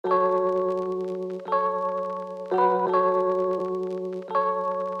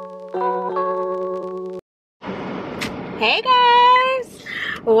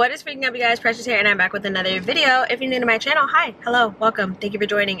What is freaking up, you guys? Precious here, and I'm back with another video. If you're new to my channel, hi, hello, welcome, thank you for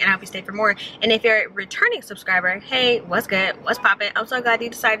joining, and I hope you stay for more. And if you're a returning subscriber, hey, what's good, what's poppin'? I'm so glad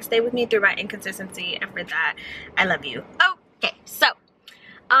you decided to stay with me through my inconsistency, and for that, I love you. Okay, so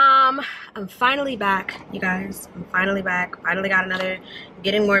I'm finally back, you guys. I'm finally back. Finally got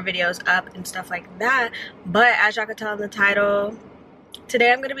getting more videos up and stuff like that. But as y'all can tell in the title,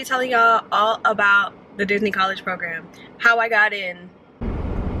 today I'm gonna be telling y'all all about the Disney College program, how I got in.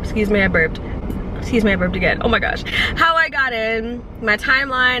 Excuse me, I burped again. Oh my gosh. How I got in, my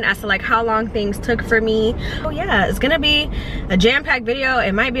timeline as to like how long things took for me. Oh yeah, it's gonna be a jam-packed video.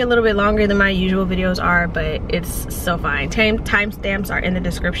 It might be a little bit longer than my usual videos are, but it's so fine. Timestamps are in the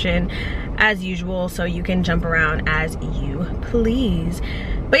description as usual, so you can jump around as you please.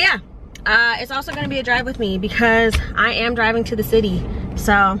 But yeah, it's also gonna be a drive with me because I am driving to the city.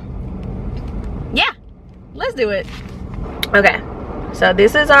 So yeah, let's do it. Okay. So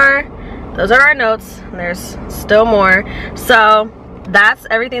those are our notes. There's still more. So that's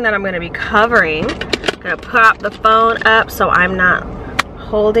everything that I'm going to be covering. I'm going to pop the phone up so I'm not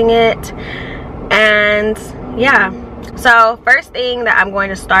holding it. And yeah, so first thing that I'm going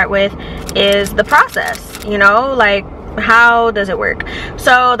to start with is the process, you know, like how does it work?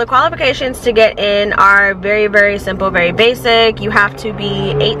 So the qualifications to get in are very, very simple, very basic. You have to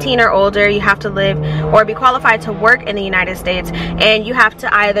be 18 or older, you have to live or be qualified to work in the United States, and you have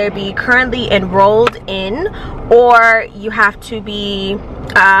to either be currently enrolled in, or you have to be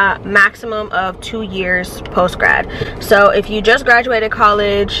maximum of 2 years post-grad. So if you just graduated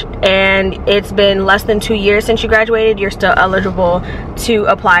college and it's been less than 2 years since you graduated, you're still eligible to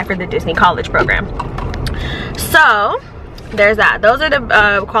apply for the Disney College program. So there's that. Those are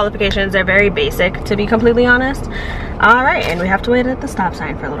the qualifications. They're very basic, to be completely honest. All right, and we have to wait at the stop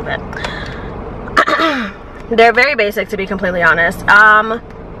sign for a little bit. They're very basic, to be completely honest.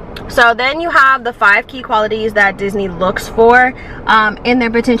 So then you have the 5 key qualities that Disney looks for in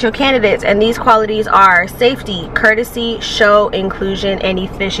their potential candidates, and these qualities are safety, courtesy, show, inclusion, and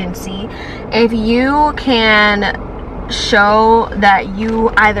efficiency. If you can show that you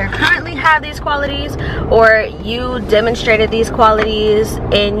either currently have these qualities or you demonstrated these qualities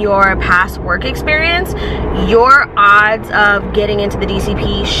in your past work experience, your odds of getting into the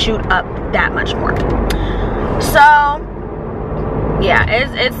DCP shoot up that much more. So yeah,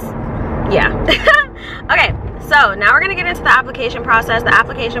 yeah. Okay, so now we're gonna get into the application process. The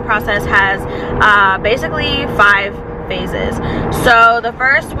application process has basically 5 phases. So the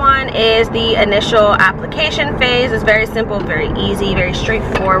first one is the initial application phase. It's very simple, very easy, very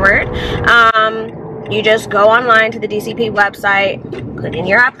straightforward. You just go online to the DCP website, put in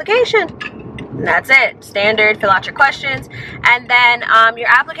your application, and that's it. Standard, fill out your questions, and then your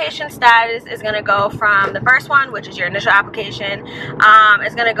application status is going to go from the first one, which is your initial application.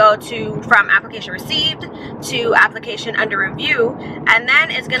 It's going to go to from application received to application under review, and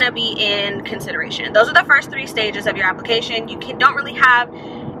then it's going to be in consideration. Those are the first 3 stages of your application. You don't really have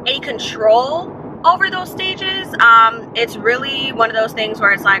any control over those stages. It's really one of those things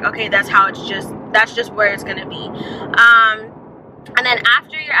where it's like, okay, that's just where it's going to be. And then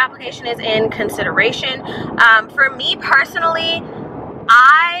after your application is in consideration, for me personally,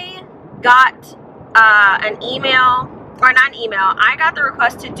 I got an email, or not an email, I got the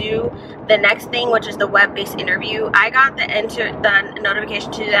request to do the next thing, which is the web-based interview. I got the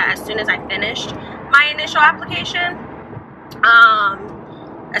notification to do that as soon as I finished my initial application.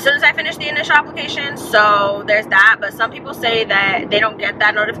 As soon as I finished the initial application, so there's that. But some people say that they don't get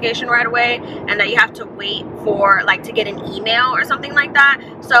that notification right away and that you have to wait for like to get an email or something like that.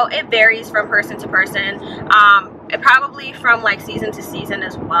 So it varies from person to person, and probably from like season to season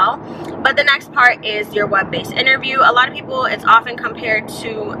as well. But the next part is your web-based interview. A lot of people, it's often compared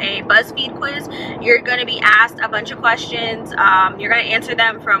to a BuzzFeed quiz. You're going to be asked a bunch of questions. You're going to answer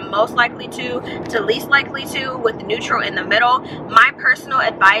them from most likely to least likely to, with neutral in the middle. My personal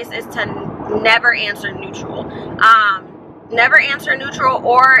advice is to never answer neutral. Never answer neutral,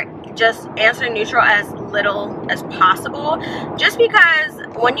 or just answer neutral as little as possible. Just because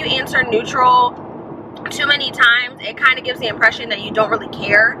when you answer neutral too many times, it kind of gives the impression that you don't really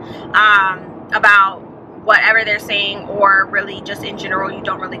care about whatever they're saying, or really just in general you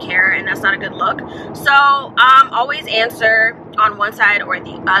don't really care, and that's not a good look. So always answer on one side or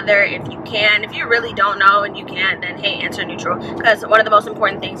the other if you can. If you really don't know and you can't, then hey, answer neutral, because one of the most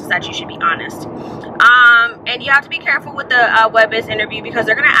important things is that you should be honest. And you have to be careful with the web-based interview because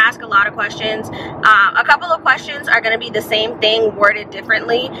they're going to ask a lot of questions. A couple of questions are going to be the same thing worded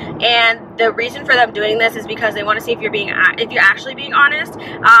differently, and the reason for them doing this is because they want to see if you're actually being honest.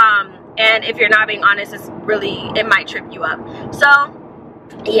 And if you're not being honest, it might trip you up. So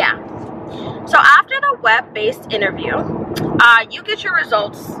Yeah. So after the web-based interview, you get your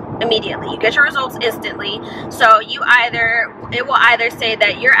results immediately. You get your results instantly. So it will either say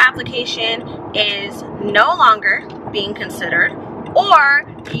that your application is no longer being considered, or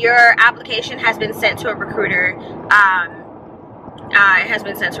your application has been sent to a recruiter. It has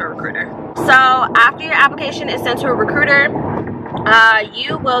been sent to a recruiter. So after your application is sent to a recruiter,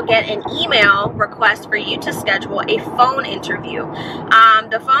 you will get an email request for you to schedule a phone interview.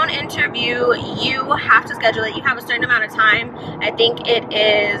 The phone interview, you have to schedule it. You have a certain amount of time. I think it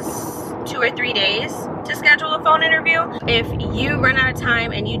is 2 or 3 days to schedule a phone interview. If you run out of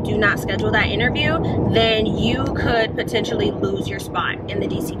time and you do not schedule that interview, then you could potentially lose your spot in the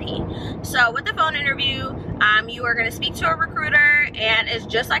DCP. So with the phone interview, you are going to speak to a recruiter, and it's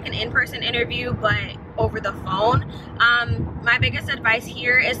just like an in-person interview but over the phone. My biggest advice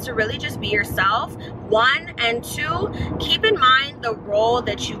here is to really just be yourself, 1, and 2, keep in mind the role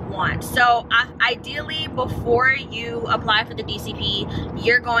that you want. So ideally, before you apply for the DCP,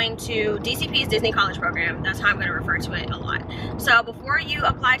 DCP is Disney College Program. That's how I'm going to refer to it a lot. So before you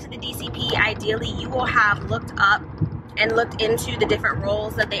apply to the DCP, ideally you will have looked up and looked into the different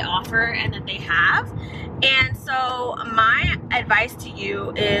roles that they offer and that they have. And so my advice to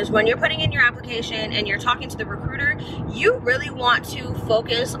you is, when you're putting in your application and you're talking to the recruiter, you really want to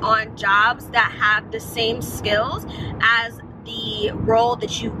focus on jobs that have the same skills as the role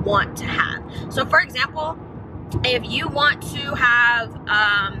that you want to have. So for example, if you want to have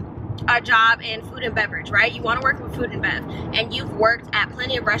a job in food and beverage, right? You want to work with food and bev, and you've worked at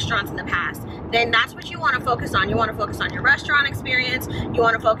plenty of restaurants in the past, then that's what you want to focus on. You want to focus on your restaurant experience. You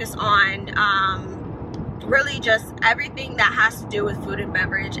want to focus on really just everything that has to do with food and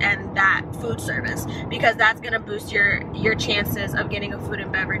beverage and that food service, because that's going to boost your chances of getting a food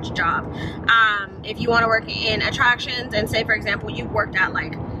and beverage job. If you want to work in attractions, and say for example you've worked at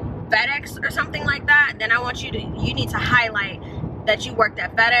like FedEx or something like that, then you need to highlight that you worked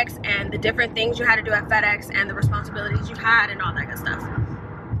at FedEx and the different things you had to do at FedEx and the responsibilities you had and all that good stuff.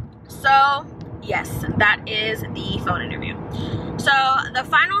 So yes, that is the phone interview. So the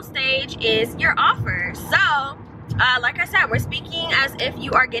final stage is your offer. So like I said, we're speaking as if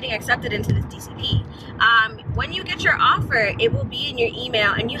you are getting accepted into this DCP. When you get your offer, it will be in your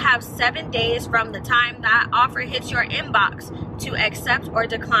email, and you have 7 days from the time that offer hits your inbox to accept or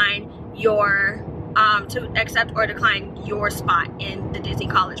decline your spot in the Disney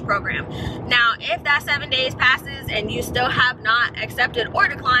College Program. Now, if that 7 days passes and you still have not accepted or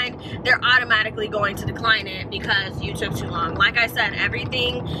declined, they're automatically going to decline it because you took too long. Like I said,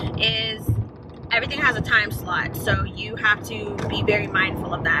 everything has a time slot, so you have to be very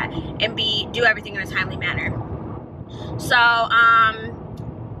mindful of that and do everything in a timely manner. So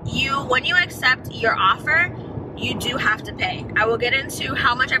when you accept your offer, you do have to pay. I will get into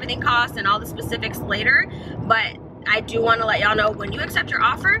how much everything costs and all the specifics later, but I do want to let y'all know, when you accept your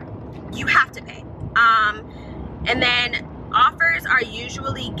offer, you have to pay. And then offers are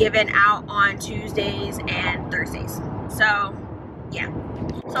usually given out on Tuesdays and Thursdays. So yeah.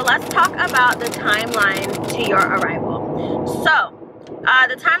 So let's talk about the timeline to your arrival. So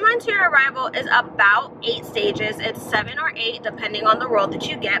the timeline to your arrival is about 8 stages. It's 7 or 8 depending on the role that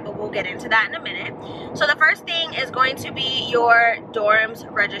you get, but we'll get into that in a minute. So the first thing is going to be your dorms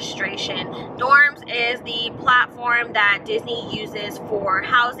registration. Dorms is the platform that Disney uses for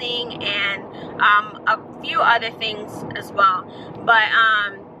housing and a few other things as well. But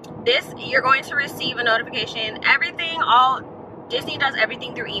you're going to receive a notification. Disney does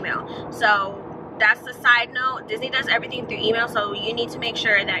everything through email. So that's the side note. Disney does everything through email, so you need to make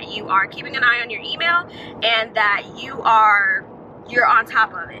sure that you are keeping an eye on your email and that you're on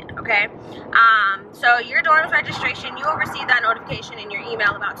top of it, okay? So your dorms registration, you will receive that notification in your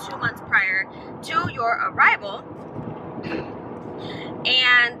email about 2 months prior to your arrival.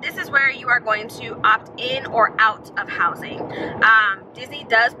 And this is where you are going to opt in or out of housing. Disney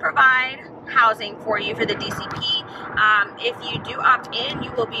does provide housing for you for the DCP. If you do opt in,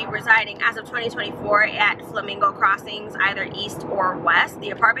 you will be residing as of 2024 at Flamingo Crossings, either east or west, the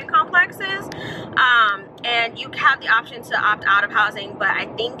apartment complexes. And you have the option to opt out of housing, but I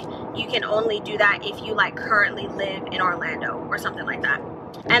think you can only do that if you currently live in Orlando or something like that.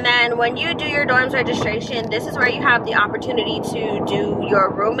 And then when you do your dorms registration, this is where you have the opportunity to do your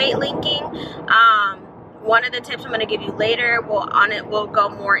roommate linking. One of the tips I'm going to give you later will go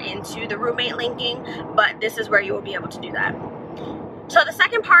more into the roommate linking, but this is where you will be able to do that. So the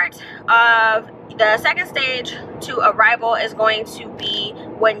second part of the second stage to arrival is going to be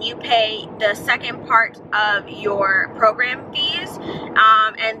when you pay the second part of your program fees,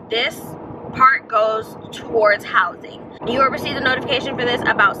 and this part goes towards housing. You will receive the notification for this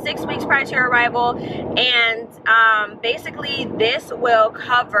about 6 weeks prior to your arrival, and basically this will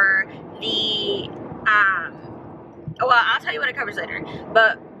cover the well, I'll tell you what it covers later,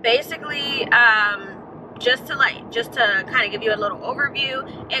 but basically just to kind of give you a little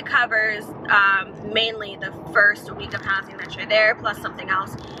overview, it covers mainly the first week of housing that you're there, plus something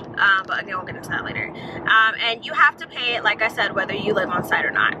else, but again, we'll get into that later. And you have to pay it, like I said, whether you live on site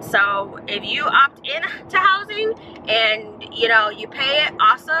or not. So if you opt in to housing and you know you pay it,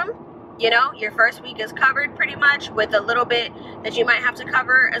 awesome. You know, your first week is covered pretty much, with a little bit that you might have to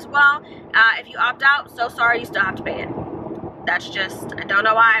cover as well. If you opt out, so sorry, you still have to pay it. That's just, I don't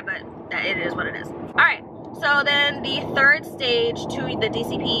know why, but it is what it is. All right. So then the third stage to the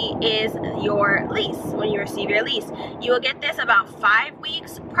DCP is your lease. When you receive your lease, you will get this about 5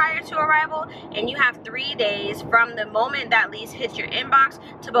 weeks prior to arrival, and you have 3 days from the moment that lease hits your inbox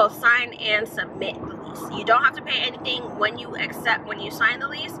to both sign and submit the lease. You don't have to pay anything when you sign the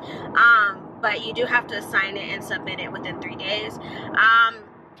lease, but you do have to sign it and submit it within 3 days.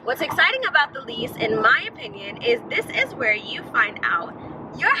 What's exciting about the lease, in my opinion, is this is where you find out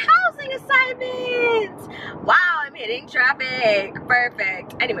your housing assignment. Wow, I'm hitting traffic.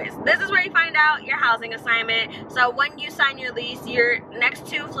 Perfect. Anyways, this is where you find out your housing assignment. So when you sign your lease, your next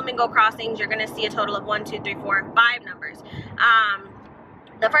 2 flamingo crossings, you're going to see a total of 1, 2, 3, 4, 5 numbers.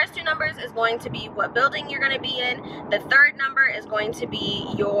 The first 2 numbers is going to be what building you're going to be in. The third number is going to be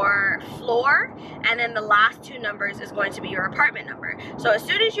your floor. And then the last 2 numbers is going to be your apartment number. So as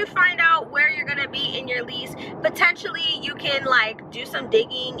soon as you find out where you're going to be in your lease, potentially you can like do some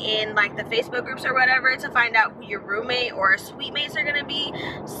digging in like the Facebook groups or whatever to find out who your roommate or suite mates are going to be.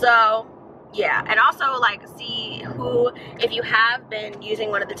 So yeah, and also like see who, if you have been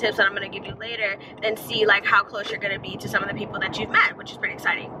using one of the tips that I'm going to give you later, then see like how close you're going to be to some of the people that you've met, which is pretty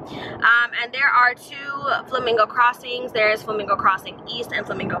exciting. And there are 2 flamingo crossings. There is Flamingo Crossing East and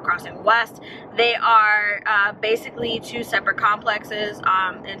Flamingo Crossing West. They are basically 2 separate complexes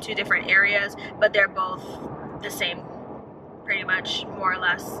in 2 different areas, but they're both the same pretty much, more or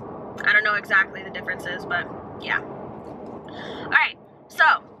less. I don't know exactly the differences, but yeah. All right, so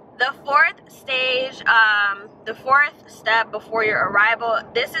the 4th stage, the 4th step before your arrival,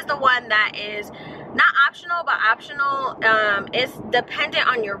 this is the one that is not optional, but optional. It's dependent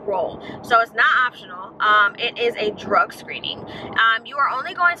on your role. So it's not optional. It is a drug screening. You are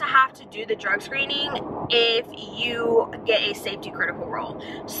only going to have to do the drug screening if you get a safety critical role.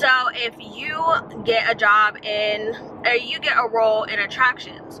 So if you get a job in, or you get a role in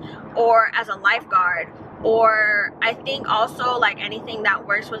attractions or as a lifeguard, or I think also like anything that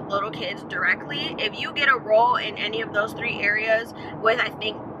works with little kids directly, if you get a role in any of those 3 areas with, I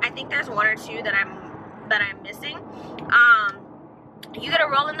think there's 1 or 2 that I'm missing, you get a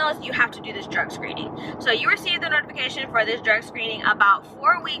role in those, you have to do this drug screening. So you receive the notification for this drug screening about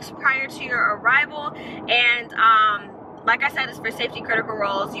 4 weeks prior to your arrival, and like I said, it's for safety critical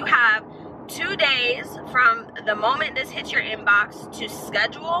roles. You have 2 days from the moment this hits your inbox to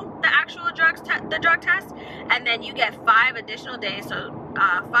schedule the actual drug test, and then you get 5 additional days, so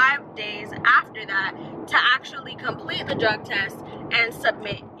 5 days after that, to actually complete the drug test and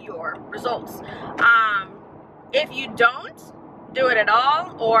submit your results. If you don't do it at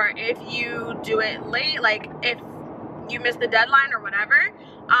all, or if you do it late, like if you miss the deadline or whatever,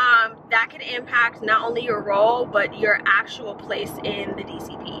 that can impact not only your role but your actual place in the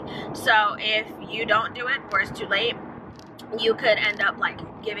DCP. So if you don't do it or it's too late, you could end up like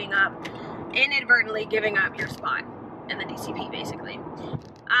inadvertently giving up your spot in the DCP basically.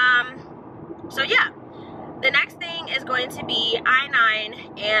 So yeah, the next thing is going to be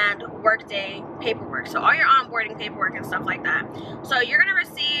I-9 and Workday paperwork. So all your onboarding paperwork and stuff like that. So you're going to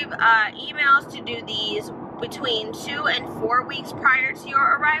receive emails to do these between 2 and 4 weeks prior to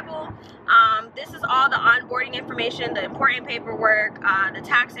your arrival. This is all the onboarding information, the important paperwork, the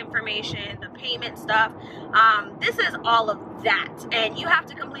tax information, the payment stuff. This is all of that, and you have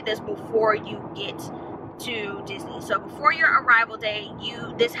to complete this before you get to Disney. So before your arrival day,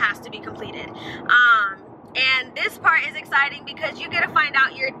 this has to be completed. And this part is exciting because you get to find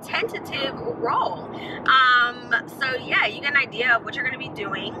out your tentative role. So yeah, you get an idea of what you're going to be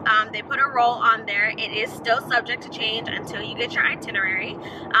doing. They put a role on there. It is still subject to change until you get your itinerary,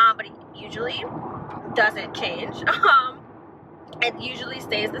 but it usually doesn't change. It usually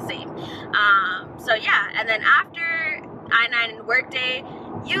stays the same. So yeah, and then after I-9 and Workday,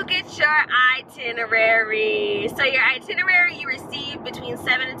 you get your itinerary. So your itinerary you receive between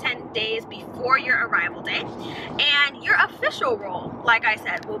 7 to 10 days before your arrival day, and your official role, like I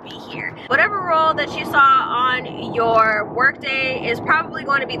said, will be here. Whatever role that you saw on your workday is probably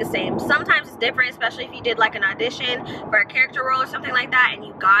going to be the same. Sometimes it's different, especially if you did like an audition for a character role or something like that and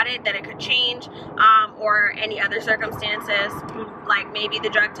you got it, that it could change, or any other circumstances, like maybe the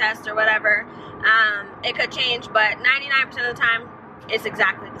drug test or whatever. It could change, but 99% of the time it's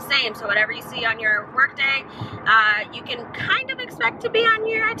exactly the same. So whatever you see on your workday, you can kind of expect to be on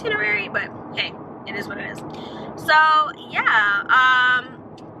your itinerary, but hey, it is what it is. So yeah,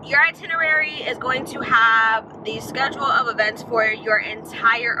 your itinerary is going to have the schedule of events for your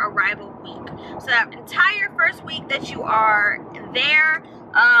entire arrival week. So that entire first week that you are there,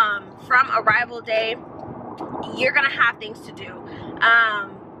 from arrival day, you're gonna have things to do.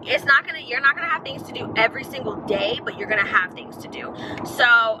 You're not gonna have things to do every single day, but you're gonna have things to do.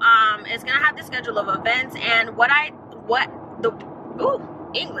 So it's gonna have the schedule of events, and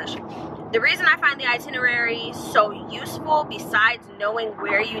the reason I find the itinerary so useful, besides knowing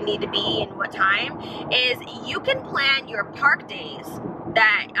where you need to be and what time, is you can plan your park days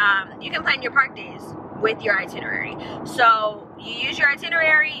with your itinerary. So you use your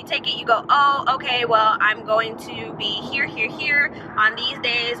itinerary, you take it, you go, oh, okay, well, I'm going to be here on these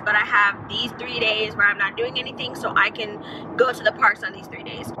days, but I have these 3 days where I'm not doing anything, so I can go to the parks on these 3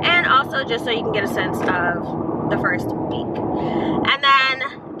 days. And also just so you can get a sense of the first week. And then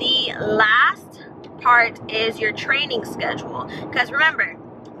the last part is your training schedule, because remember,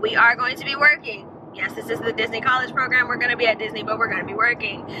 we are going to be working. Yes, this is the Disney College program. We're going to be at Disney, but we're going to be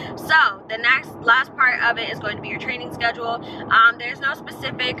working. So the last part of it is going to be your training schedule. There's no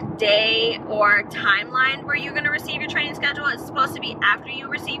specific day or timeline where you're going to receive your training schedule. It's supposed to be after you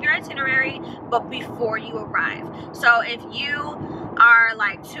receive your itinerary, but before you arrive. So if you are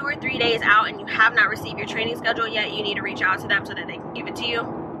like 2 or 3 days out and you have not received your training schedule yet, you need to reach out to them so that they can give it to you,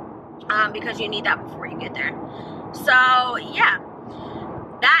 because you need that before you get there. So yeah,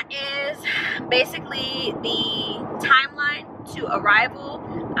 that is basically the timeline to arrival.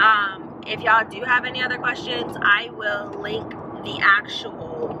 If y'all do have any other questions, I will link the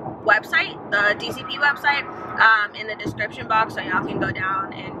actual website, the DCP website, in the description box, so y'all can go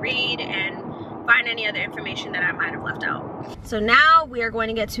down and read and find any other information that I might have left out. So now we are going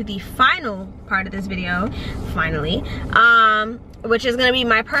to get to the final part of this video, finally, which is going to be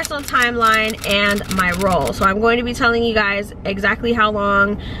my personal timeline and my role. So I'm going to be telling you guys exactly how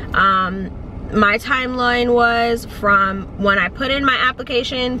long my timeline was from when I put in my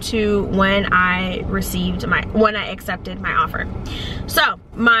application to when I accepted my offer. So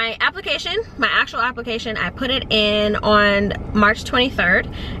my actual application, I put it in on March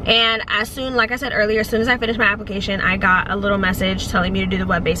 23rd, and like I said earlier, as soon as I finished my application, I got a little message telling me to do the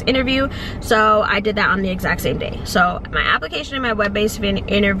web-based interview. So I did that on the exact same day. So my application and my web-based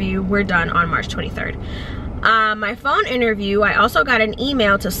interview were done on March 23rd. My phone interview, I also got an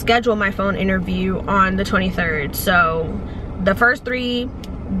email to schedule my phone interview on the 23rd. So the first 3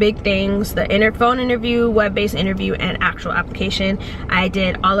 big things, the phone interview, web-based interview, and actual application, I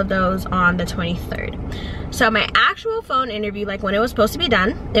did all of those on the 23rd. So my actual phone interview, like when it was supposed to be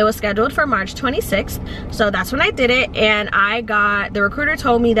done, it was scheduled for March 26th. So that's when I did it, and the recruiter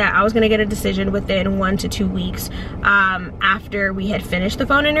told me that I was gonna get a decision within 1 to 2 weeks after we had finished the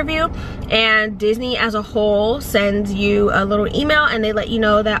phone interview. And Disney as a whole sends you a little email, and they let you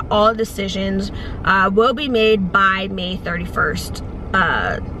know that all decisions will be made by May 31st.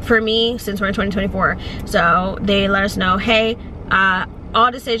 For me, since we're in 2024, so they let us know, hey, all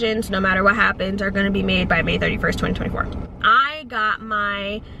decisions, no matter what happens, are going to be made by May 31st, 2024. I got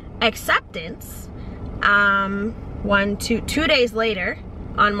my acceptance 2 days later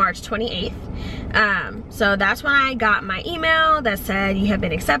on March 28th. So that's when I got my email that said you have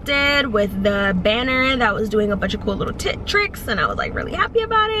been accepted, with the banner that was doing a bunch of cool little tricks, and I was like really happy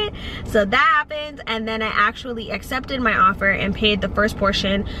about it. So that happened, and then I actually accepted my offer and paid the first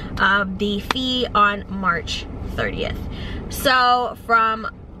portion of the fee on March 30th. So from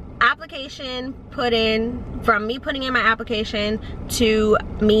me putting in my application to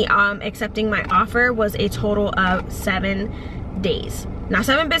me accepting my offer was a total of 7 days. Not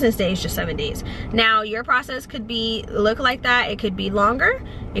 7 business days, just 7 days. Now your process could look like that. It could be longer,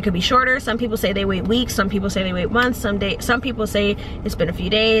 it could be shorter. Some people say they wait weeks, some people say they wait months, some people say it's been a few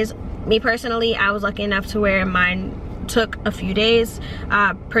days. Me personally, I was lucky enough to where mine took a few days,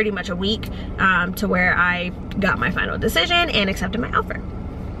 pretty much a week, to where I got my final decision and accepted my offer.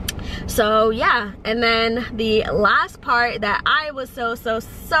 So yeah, and then the last part that I was so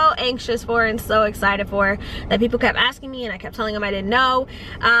anxious for and so excited for, that people kept asking me and I kept telling them I didn't know,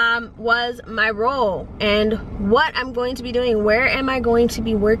 was my role and what I'm going to be doing. Where am I going to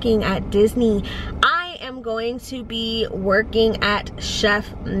be working at Disney? I am going to be working at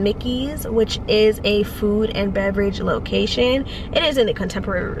Chef Mickey's, which is a food and beverage location. It is in the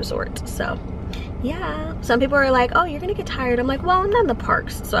Contemporary Resort. So yeah, some people are like, oh, you're gonna get tired. I'm like, well, I'm not in the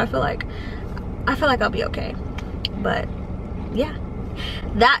parks, so I feel like I'll be okay. But yeah,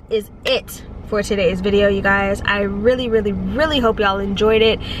 that is it for today's video, you guys. I really hope y'all enjoyed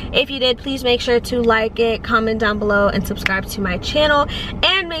it. If you did, please make sure to like it, comment down below, and subscribe to my channel,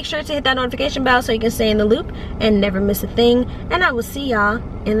 and make sure to hit that notification bell so you can stay in the loop and never miss a thing. And I will see y'all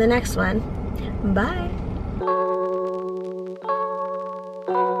in the next one. Bye.